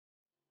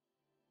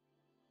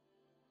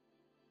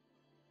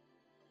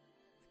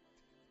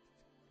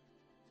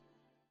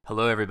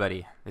Hello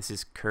everybody, this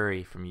is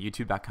Curry from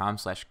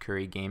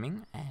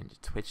youtube.com/currygaming and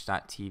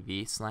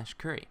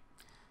twitch.tv/curry.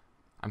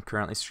 I'm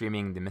currently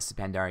streaming the MISTS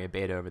PANDARIA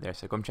beta over there,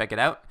 so come check it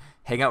out,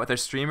 hang out with our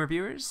stream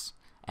reviewers,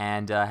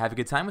 and have a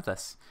good time with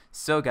us.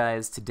 So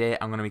guys, today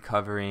I'm going to be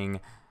covering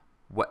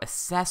what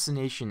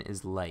Assassination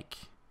is like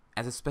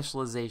as a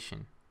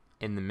specialization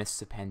in the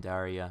MISTS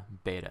PANDARIA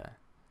beta.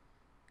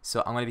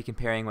 So I'm going to be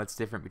comparing what's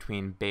different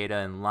between beta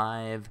and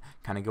live,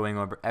 kind of going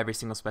over every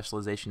single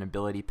specialization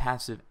ability,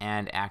 passive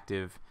and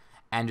active,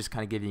 and just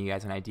kind of giving you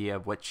guys an idea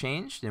of what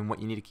changed and what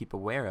you need to keep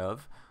aware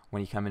of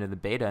when you come into the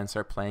beta and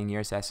start playing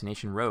your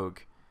Assassination Rogue,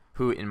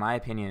 who, in my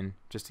opinion,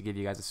 just to give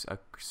you guys a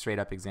straight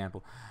up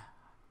example,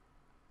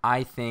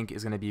 I think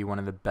is going to be one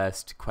of the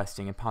best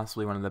questing and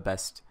possibly one of the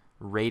best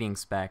rating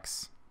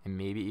specs, and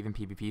maybe even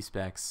PvP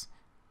specs,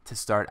 to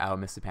start out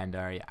MISTS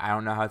PANDARIA. I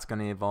don't know how it's going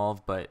to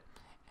evolve, but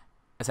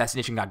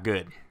Assassination got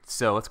good,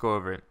 so let's go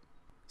over it.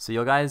 So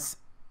you guys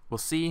will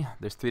see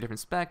there's 3 different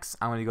specs.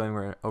 I'm going to be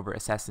going over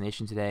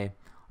Assassination today.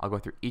 I'll go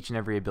through each and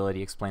every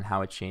ability, explain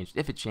how it changed,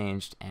 if it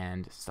changed,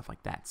 and stuff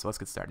like that. So let's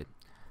get started.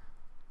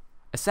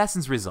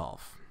 Assassin's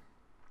Resolve.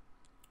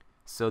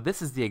 So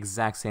this is the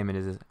exact same it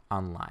is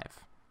on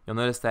live. You'll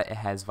notice that it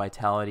has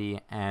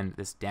vitality and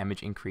this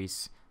damage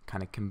increase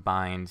kind of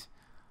combined.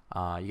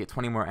 You get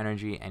 20 more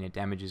energy and your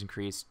damage is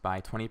increased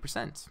by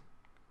 20%.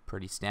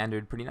 Pretty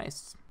standard, pretty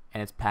nice.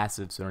 And it's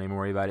passive, so don't even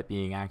worry about it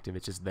being active,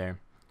 it's just there.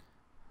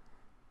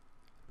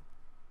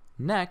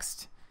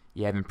 Next,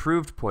 you have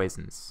improved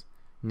poisons.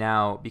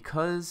 Now,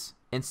 because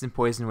instant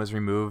poison was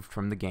removed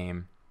from the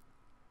game,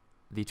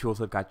 the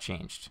tooltip got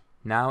changed.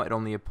 Now it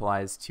only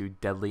applies to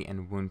deadly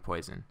and wound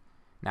poison.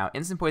 Now,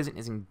 instant poison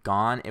isn't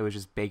gone, it was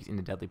just baked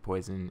into deadly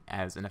poison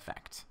as an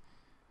effect.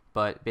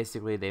 But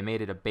basically, they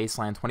made it a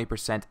baseline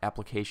 20%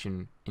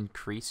 application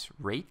increase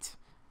rate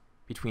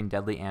between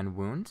deadly and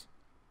wound,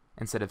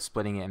 instead of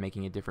splitting it and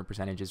making it different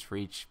percentages for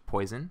each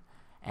poison.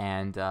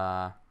 And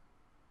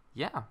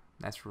yeah,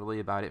 that's really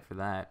about it for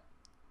that.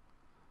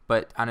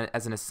 But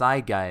as an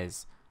aside,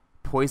 guys,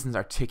 poisons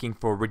are ticking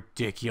for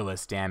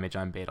ridiculous damage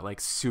on beta,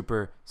 like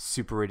super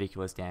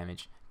ridiculous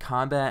damage.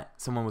 Combat,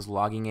 someone was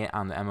logging it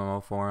on the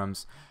MMO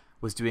forums,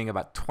 was doing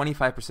about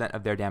 25%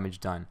 of their damage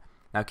done.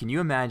 Now, can you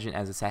imagine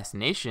as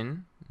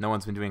Assassination, no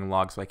one's been doing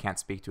logs, so I can't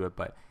speak to it,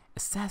 but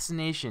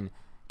Assassination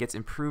gets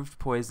improved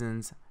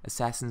poisons,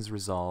 Assassin's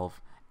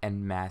Resolve,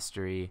 and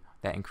Mastery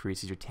that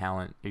increases your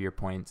talent or your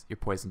points, your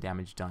poison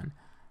damage done.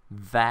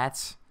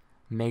 That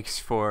makes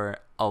for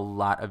a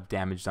lot of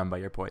damage done by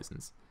your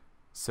poisons.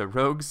 So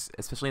rogues,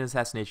 especially in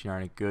Assassination, are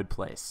in a good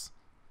place.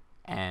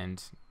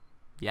 And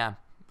yeah,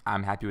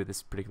 I'm happy with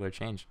this particular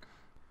change.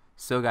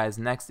 So guys,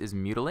 next is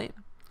Mutilate.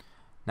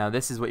 Now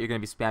this is what you're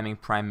going to be spamming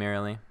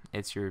primarily.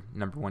 It's your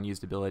 #1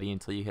 used ability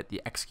until you hit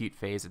the execute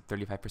phase at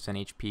 35%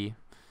 HP.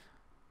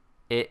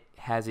 It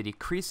has a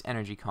decreased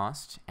energy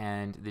cost,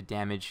 and the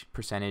damage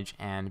percentage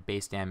and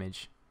base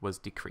damage was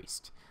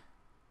decreased.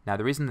 Now,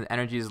 the reason the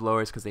energy is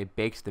lower is because they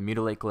baked the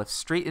Mutilate glyph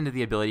straight into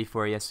the ability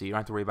for you, so you don't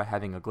have to worry about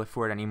having a glyph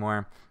for it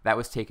anymore. That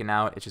was taken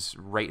out. It's just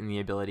right in the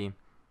ability.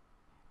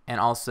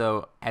 And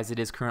also, as it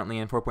is currently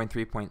in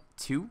 4.3.2,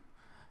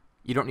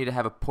 you don't need to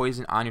have a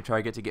poison on your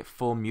target to get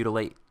full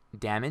Mutilate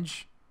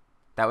damage.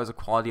 That was a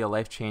quality of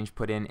life change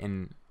put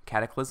in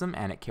Cataclysm,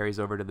 and it carries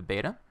over to the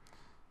beta.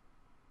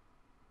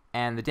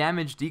 And the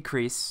damage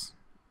decrease,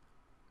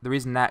 the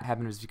reason that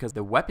happened is because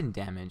the weapon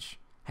damage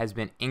has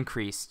been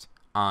increased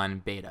on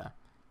beta.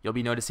 You'll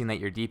be noticing that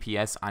your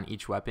DPS on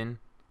each weapon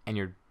and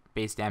your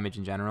base damage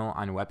in general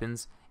on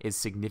weapons is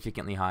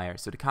significantly higher.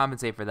 So to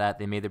compensate for that,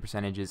 they made the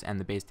percentages and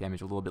the base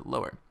damage a little bit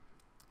lower.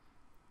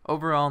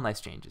 Overall, nice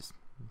changes.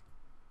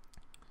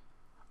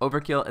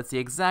 Overkill, it's the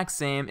exact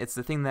same. It's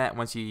the thing that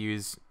once you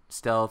use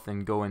stealth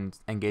and go and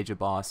engage a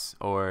boss,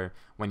 or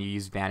when you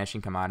use vanish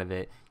and come out of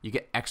it, you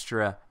get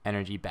extra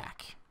energy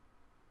back.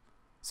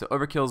 So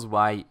overkill is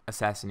why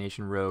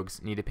Assassination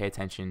rogues need to pay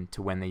attention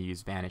to when they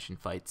use vanish in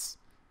fights.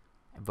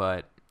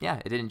 But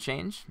yeah, it didn't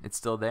change. It's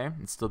still there.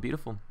 It's still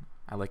beautiful.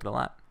 I like it a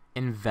lot.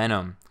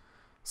 Envenom.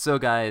 So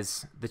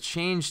guys, the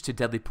change to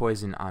deadly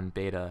poison on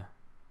beta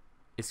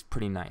is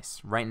pretty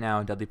nice. Right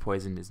now, deadly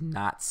poison does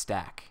not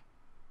stack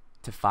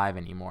to 5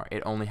 anymore.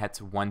 It only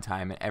hits 1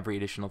 time, and every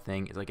additional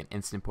thing is like an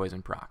instant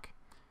poison proc.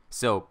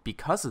 So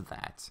because of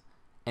that,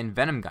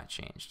 Envenom got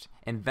changed.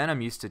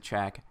 Envenom used to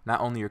track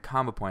not only your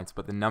combo points,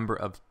 but the number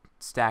of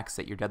stacks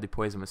that your deadly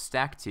poison was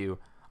stacked to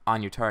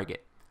on your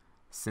target.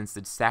 Since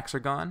the stacks are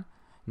gone,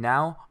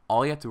 now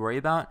all you have to worry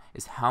about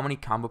is how many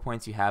combo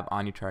points you have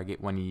on your target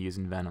when you use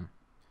Envenom.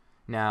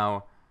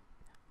 Now,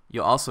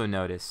 you'll also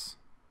notice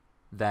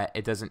that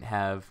it doesn't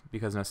have,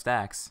 because no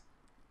stacks,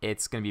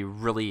 it's going to be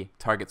really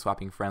target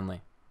swapping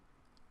friendly.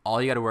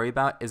 All you got to worry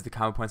about is the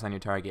combo points on your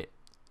target.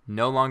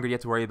 No longer do you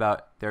have to worry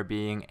about there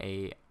being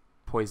a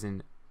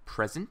poison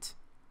present.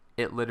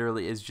 It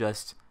literally is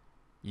just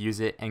use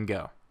it and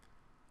go.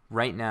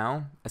 Right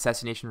now,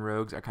 Assassination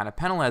rogues are kind of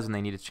penalized when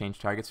they need to change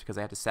targets because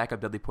they have to stack up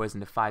deadly poison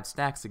to 5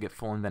 stacks to get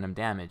full Envenom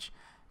damage.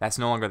 That's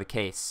no longer the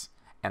case.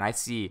 and I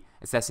see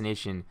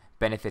Assassination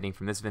benefiting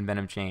from this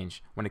Envenom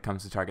change when it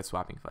comes to target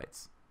swapping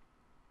fights.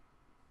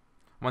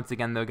 Once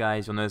again, though,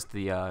 guys, you'll notice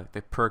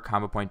the per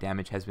combo point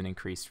damage has been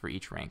increased for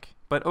each rank.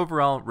 But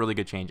overall, really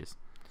good changes.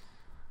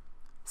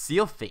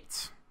 Seal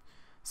Fate.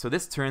 So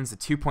this turns the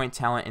 2-point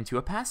talent into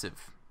a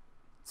passive.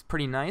 It's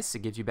pretty nice. It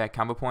gives you back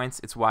combo points.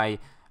 It's why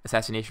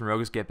Assassination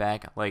Rogues get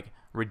back like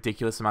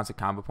ridiculous amounts of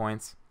combo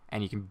points,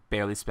 and you can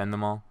barely spend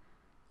them all.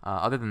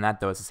 Other than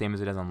that, though, it's the same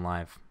as it is on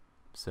live.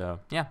 So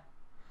yeah,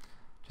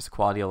 just a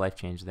quality of life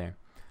change there.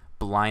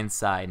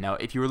 Blindside. Now,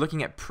 if you were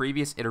looking at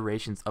previous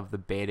iterations of the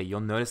beta,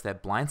 you'll notice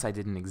that Blindside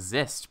didn't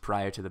exist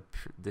prior to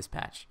this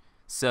patch.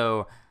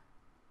 So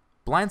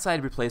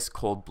Blindside replaced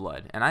Cold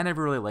Blood, and I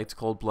never really liked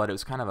Cold Blood. It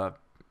was kind of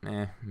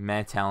a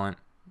meh talent,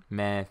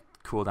 meh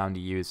cooldown to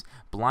use.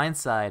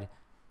 Blindside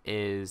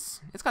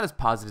it's got its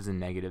positives and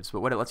negatives,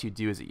 but what it lets you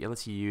do is it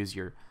lets you use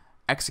your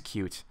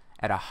execute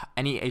at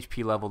any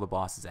HP level the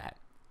boss is at.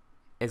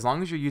 As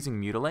long as you're using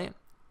Mutilate,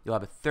 you'll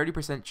have a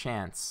 30%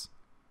 chance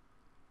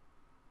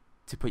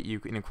to put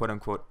you in a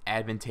quote-unquote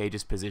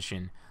advantageous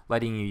position,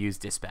 letting you use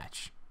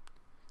Dispatch.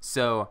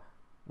 So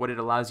what it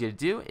allows you to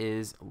do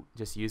is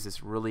just use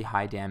this really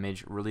high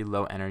damage, really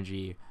low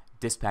energy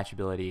Dispatch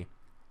ability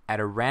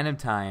at a random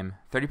time,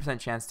 30%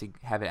 chance to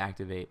have it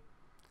activate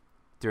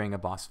during a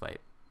boss fight.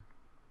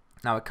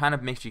 Now, it kind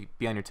of makes you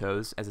be on your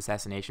toes as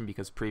Assassination,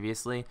 because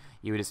previously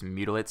you would just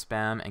Mutilate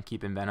spam and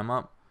keep Envenom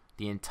up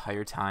the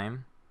entire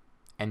time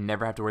and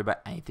never have to worry about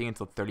anything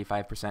until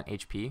 35%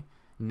 HP.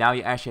 Now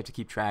you actually have to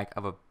keep track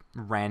of a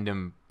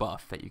random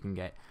buff that you can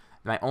get.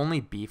 My only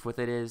beef with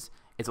it is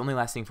it's only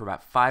lasting for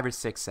about 5 or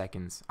 6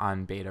 seconds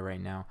on beta right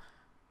now.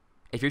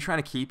 If you're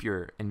trying to keep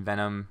your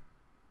Envenom,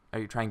 or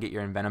you're trying to get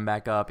your Envenom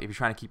back up, if you're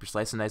trying to keep your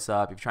Slice and Dice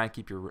up, if you're trying to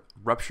keep your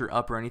Rupture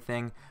up or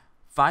anything,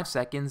 5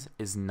 seconds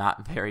is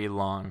not very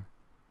long,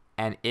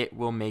 and it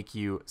will make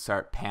you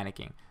start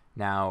panicking.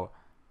 Now,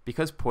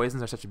 because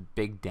poisons are such a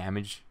big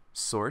damage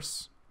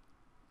source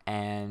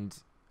and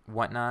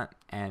whatnot,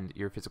 and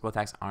your physical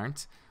attacks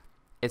aren't,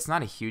 it's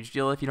not a huge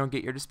deal if you don't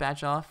get your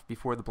Dispatch off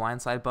before the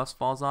Blindside buff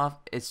falls off.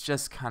 It's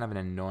just kind of an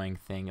annoying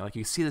thing. Like,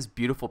 you see this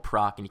beautiful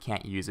proc and you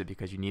can't use it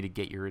because you need to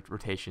get your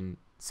rotation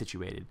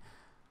situated.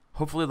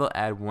 Hopefully they'll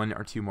add 1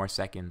 or 2 more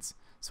seconds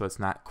so it's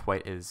not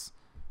quite as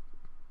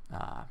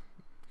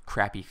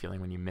crappy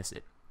feeling when you miss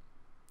it.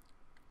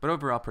 But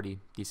overall, pretty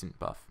decent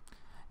buff.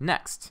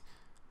 Next,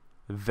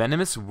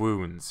 Venomous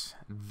Wounds.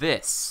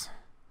 This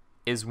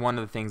is one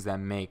of the things that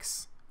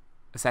makes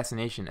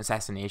Assassination.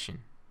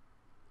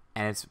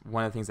 And it's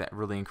one of the things that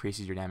really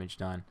increases your damage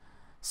done.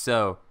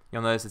 So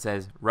you'll notice it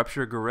says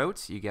Rupture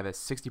Garrote. You get a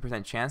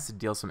 60% chance to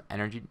deal some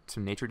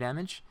nature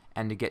damage,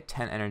 and to get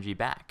 10 energy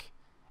back.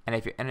 And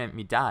if your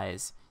enemy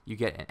dies, you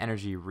get an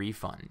energy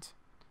refund.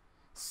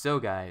 So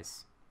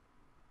guys,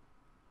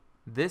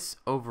 this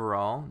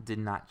overall did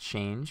not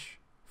change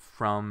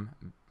from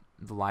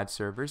the live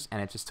servers,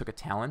 and it just took a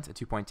talent, a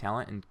 2-point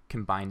talent, and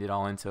combined it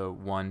all into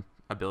one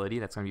ability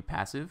that's going to be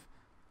passive.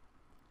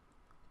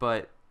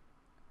 But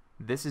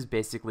this is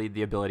basically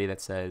the ability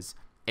that says,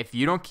 if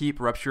you don't keep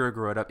Rupture or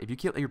Garrote up, if you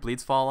let your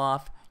bleeds fall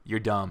off, you're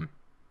dumb.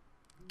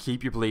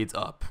 Keep your bleeds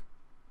up.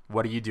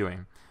 What are you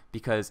doing?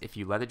 Because if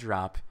you let it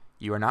drop,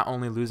 you are not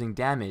only losing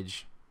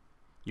damage,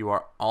 you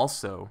are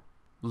also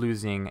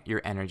losing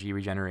your energy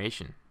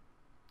regeneration.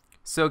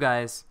 So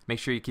guys, make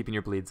sure you're keeping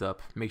your bleeds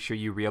up. Make sure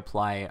you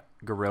reapply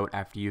Garrote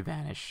after you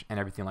vanish and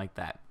everything like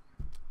that.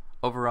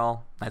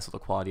 Overall, nice little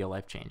quality of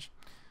life change.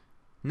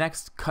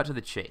 Next, cut to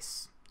the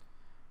chase.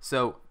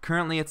 So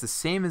currently it's the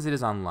same as it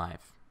is on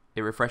live.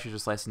 It refreshes your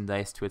Slice and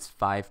Dice to its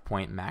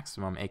 5-point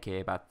maximum, aka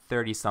about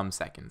 30-some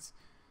seconds.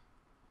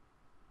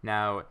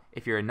 Now,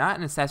 if you're not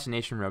an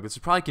Assassination Rogue, this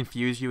will probably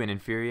confuse you and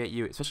infuriate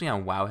you, especially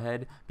on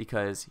Wowhead,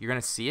 because you're going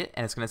to see it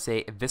and it's going to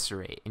say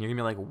Eviscerate, and you're going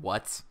to be like,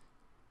 what?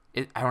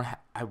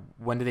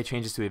 When did they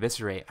change this to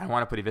Eviscerate? I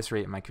want to put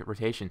Eviscerate in my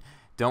rotation.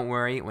 Don't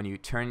worry, when you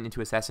turn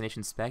into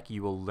Assassination Spec,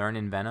 you will learn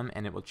Envenom,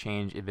 and it will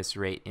change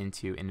Eviscerate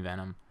into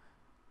Envenom.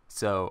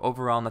 So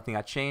overall, nothing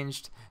got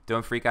changed.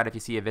 Don't freak out if you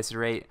see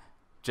Eviscerate.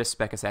 Just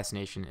Spec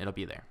Assassination, it'll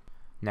be there.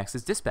 Next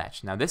is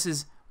Dispatch. Now this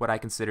is what I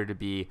consider to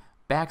be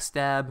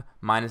Backstab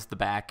minus the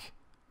back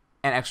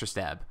and extra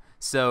stab.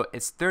 So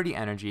it's 30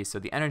 energy, so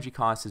the energy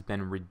cost has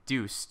been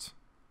reduced.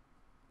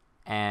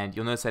 And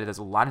you'll notice that it does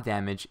a lot of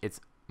damage. It's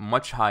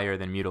much higher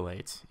than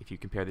Mutilate if you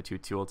compare the two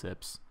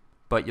tooltips.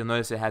 But you'll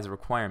notice it has a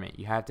requirement.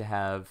 You have to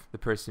have the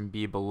person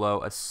be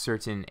below a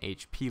certain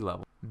HP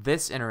level.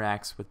 This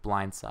interacts with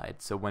Blindside.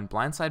 So when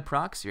Blindside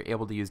procs, you're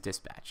able to use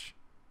Dispatch.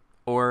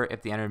 Or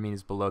if the enemy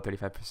is below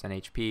 35%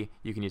 HP,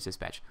 you can use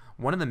Dispatch.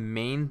 One of the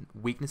main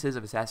weaknesses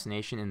of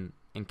Assassination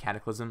in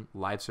Cataclysm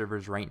live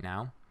servers right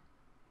now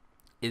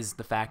is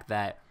the fact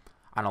that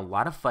on a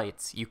lot of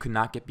fights, you could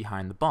not get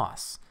behind the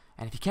boss.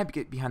 And if you can't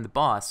get behind the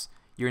boss,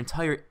 your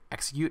entire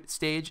execute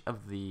stage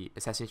of the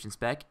Assassination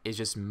Spec is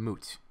just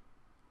moot.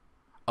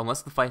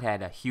 Unless the fight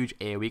had a huge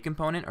AoE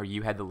component, or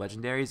you had the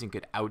legendaries and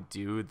could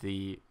outdo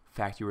the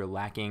fact you were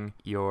lacking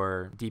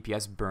your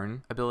DPS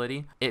burn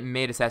ability, it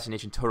made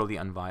Assassination totally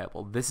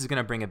unviable. This is going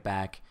to bring it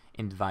back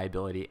into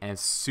viability, and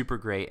it's super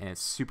great, and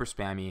it's super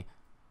spammy.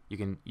 You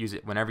can use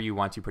it whenever you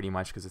want to pretty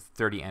much because it's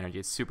 30 energy.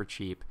 It's super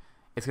cheap.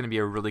 It's going to be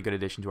a really good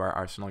addition to our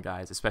arsenal,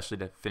 guys, especially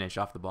to finish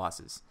off the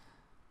bosses.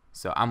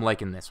 So I'm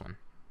liking this one.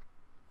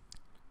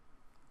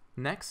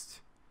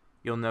 Next,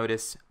 you'll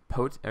notice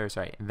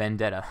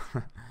Vendetta.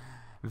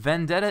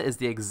 Vendetta is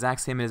the exact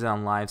same as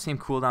on live. Same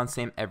cooldown,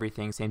 same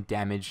everything, same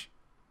damage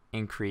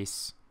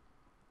increase,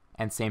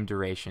 and same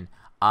duration.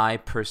 I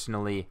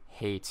personally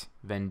hate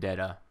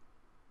Vendetta.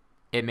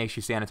 It makes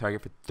you stay on a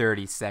target for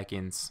 30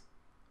 seconds.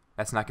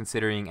 That's not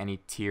considering any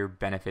tier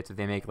benefits. If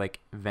they make like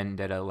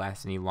Vendetta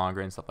last any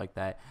longer and stuff like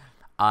that.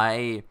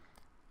 I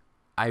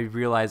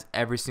realize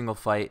every single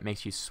fight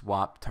makes you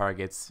swap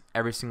targets.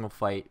 Every single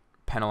fight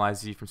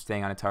penalizes you from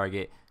staying on a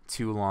target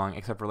too long,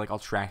 except for like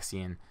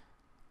Altraxian.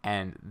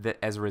 And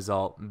as a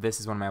result, this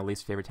is one of my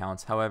least favorite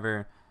talents.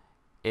 However,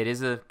 it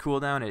is a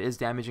cooldown, it is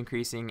damage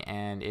increasing,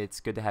 and it's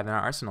good to have in our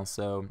arsenal.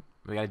 So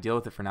we got to deal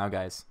with it for now,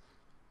 guys.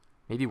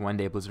 Maybe one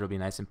day Blizzard will be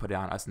nice and put it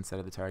on us instead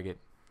of the target.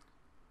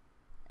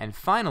 And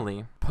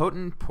finally,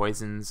 potent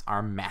poisons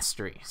are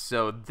mastery.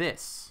 So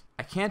this,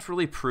 I can't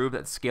really prove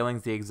that scaling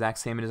is the exact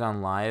same as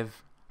on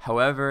live.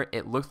 However,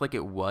 it looked like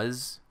it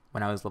was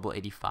when I was level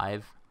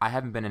 85. I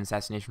haven't been an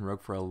Assassination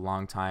Rogue for a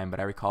long time, but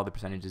I recall the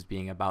percentages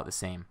being about the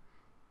same.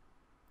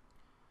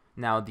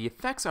 Now, the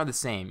effects are the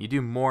same. You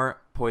do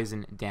more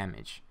poison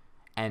damage.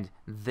 And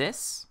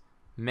this,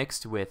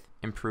 mixed with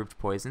improved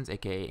poisons,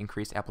 aka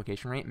increased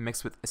application rate,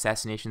 mixed with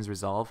Assassination's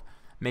Resolve,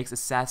 makes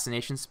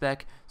Assassination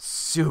Spec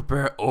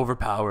super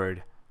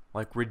overpowered.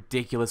 Like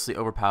ridiculously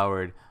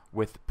overpowered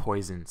with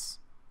poisons.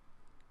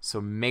 So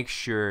make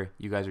sure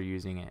you guys are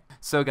using it.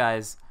 So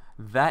guys,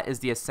 that is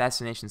the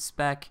Assassination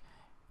Spec.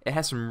 It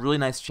has some really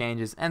nice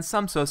changes and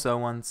some so-so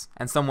ones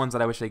and some ones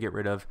that I wish they'd get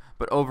rid of.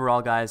 But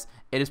overall, guys,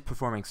 it is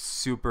performing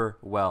super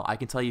well. I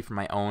can tell you from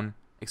my own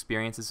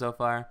experiences so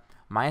far,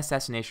 my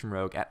Assassination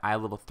Rogue at eye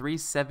level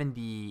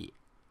 378,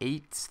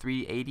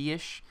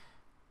 380-ish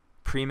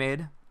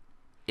pre-made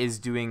is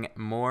doing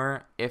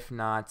more, if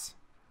not,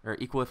 or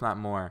equal if not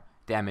more,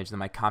 damage than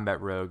my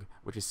Combat Rogue,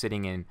 which is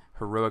sitting in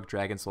Heroic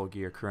Dragon Soul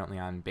gear currently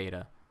on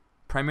beta.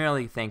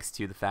 Primarily thanks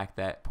to the fact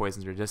that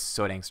poisons are just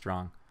so dang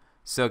strong.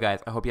 So guys,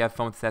 I hope you have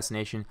fun with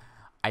Assassination.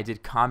 I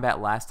did combat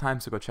last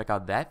time, so go check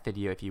out that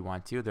video if you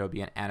want to. There will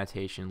be an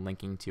annotation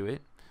linking to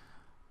it.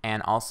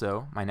 And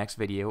also, my next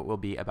video will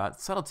be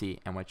about subtlety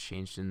and what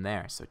changed in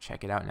there. So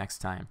check it out next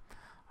time.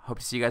 Hope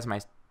to see you guys in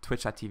my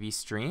twitch.tv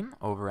stream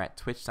over at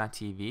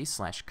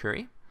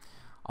twitch.tv/curry.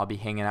 I'll be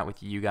hanging out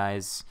with you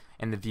guys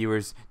and the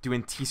viewers,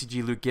 doing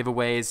TCG loot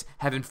giveaways,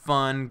 having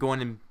fun, going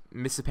to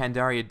MISTS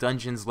PANDARIA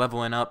dungeons,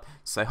 leveling up.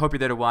 So I hope you're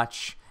there to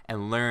watch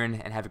and learn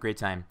and have a great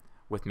time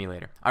with me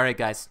later. Alright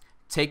guys,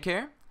 take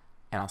care,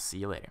 and I'll see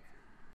you later.